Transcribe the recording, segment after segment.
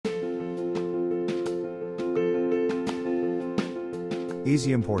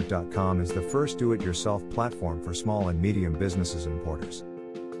EasyImport.com is the first do-it-yourself platform for small and medium businesses and importers.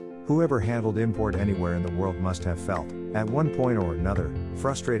 Whoever handled import anywhere in the world must have felt, at one point or another,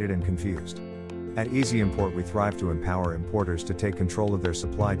 frustrated and confused. At Easy Import we thrive to empower importers to take control of their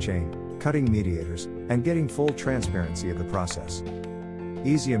supply chain, cutting mediators, and getting full transparency of the process.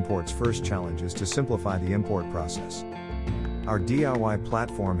 Easy Import's first challenge is to simplify the import process. Our DIY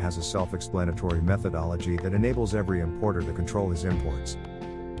platform has a self-explanatory methodology that enables every importer to control his imports.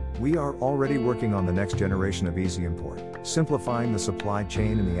 We are already working on the next generation of Easy Import, simplifying the supply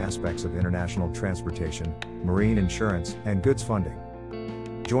chain and the aspects of international transportation, marine insurance, and goods funding.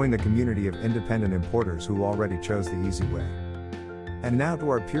 Join the community of independent importers who already chose the easy way. And now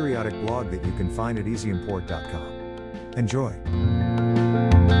to our periodic blog that you can find at easyimport.com. Enjoy!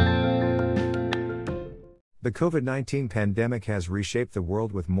 The COVID-19 pandemic has reshaped the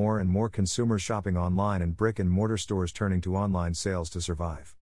world with more and more consumers shopping online and brick-and-mortar stores turning to online sales to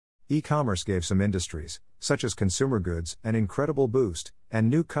survive. E-commerce gave some industries, such as consumer goods, an incredible boost, and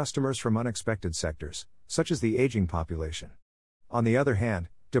new customers from unexpected sectors, such as the aging population. On the other hand,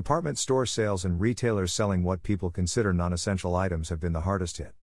 department store sales and retailers selling what people consider non-essential items have been the hardest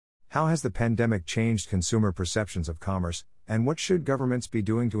hit. How has the pandemic changed consumer perceptions of commerce, and what should governments be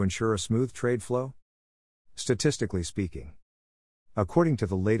doing to ensure a smooth trade flow? Statistically speaking, according to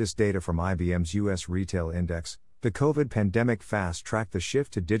the latest data from IBM's U.S. Retail Index, the COVID pandemic fast-tracked the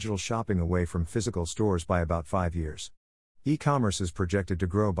shift to digital shopping away from physical stores by about 5 years. E-commerce is projected to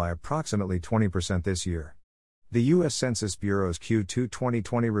grow by approximately 20% this year. The U.S. Census Bureau's Q2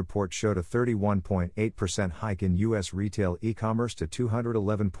 2020 report showed a 31.8% hike in U.S. retail e-commerce to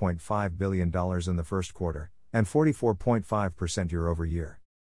 $211.5 billion in the first quarter, and 44.5% year-over-year.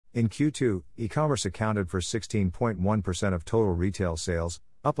 In Q2, e-commerce accounted for 16.1% of total retail sales,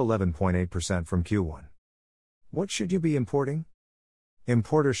 up 11.8% from Q1. What should you be importing?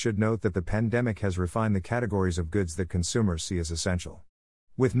 Importers should note that the pandemic has refined the categories of goods that consumers see as essential.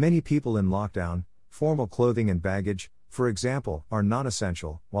 With many people in lockdown, formal clothing and baggage, for example, are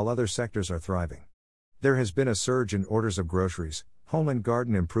non-essential, while other sectors are thriving. There has been a surge in orders of groceries, home and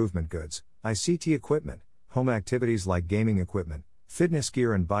garden improvement goods, ICT equipment, home activities like gaming equipment, fitness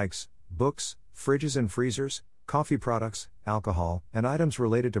gear and bikes, books, fridges and freezers, coffee products, alcohol, and items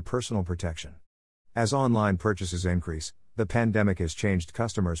related to personal protection. As online purchases increase, the pandemic has changed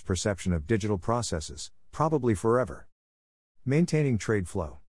customers' perception of digital processes, probably forever. Maintaining trade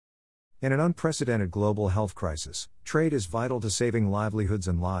flow. In an unprecedented global health crisis, trade is vital to saving livelihoods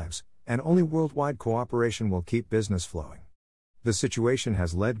and lives, and only worldwide cooperation will keep business flowing. The situation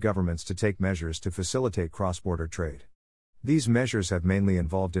has led governments to take measures to facilitate cross-border trade. These measures have mainly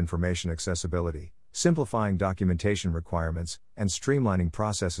involved information accessibility, simplifying documentation requirements, and streamlining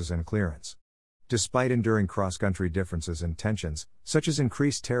processes and clearance. Despite enduring cross-country differences and tensions, such as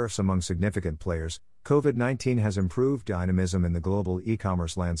increased tariffs among significant players, COVID-19 has improved dynamism in the global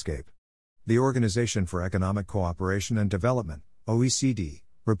e-commerce landscape. The Organization for Economic Cooperation and Development, OECD,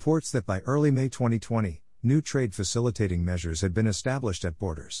 reports that by early May 2020, new trade facilitating measures had been established at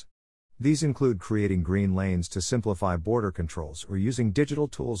borders. These include creating green lanes to simplify border controls or using digital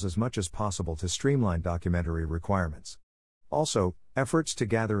tools as much as possible to streamline documentary requirements. Also, efforts to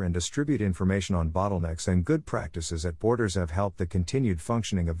gather and distribute information on bottlenecks and good practices at borders have helped the continued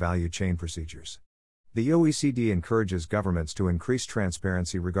functioning of value chain procedures. The OECD encourages governments to increase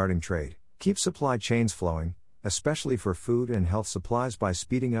transparency regarding trade, keep supply chains flowing, especially for food and health supplies, by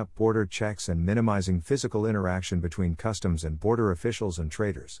speeding up border checks and minimizing physical interaction between customs and border officials and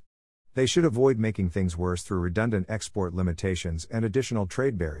traders. They should avoid making things worse through redundant export limitations and additional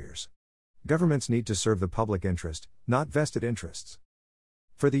trade barriers. Governments need to serve the public interest, not vested interests.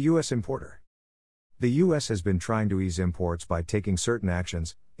 For the U.S. importer, the U.S. has been trying to ease imports by taking certain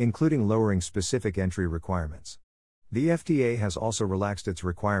actions, including lowering specific entry requirements. The FDA has also relaxed its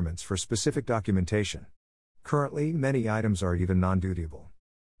requirements for specific documentation. Currently, many items are even non-dutiable.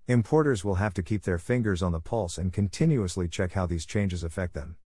 Importers will have to keep their fingers on the pulse and continuously check how these changes affect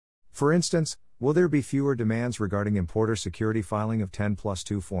them. For instance, will there be fewer demands regarding importer security filing of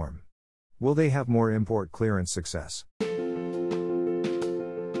 10+2 form? Will they have more import clearance success?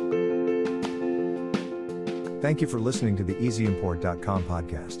 Thank you for listening to the EasyImport.com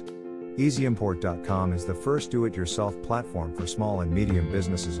podcast. EasyImport.com is the first do-it-yourself platform for small and medium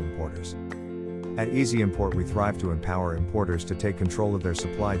businesses and importers. At Easy Import we thrive to empower importers to take control of their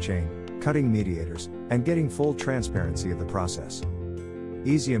supply chain, cutting mediators, and getting full transparency of the process.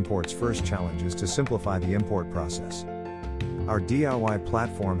 Easy Import's first challenge is to simplify the import process. Our DIY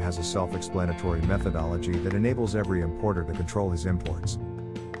platform has a self-explanatory methodology that enables every importer to control his imports.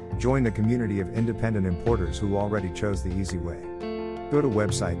 Join the community of independent importers who already chose the easy way. Go to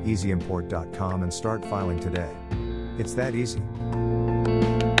website easyimport.com and start filing today. It's that easy.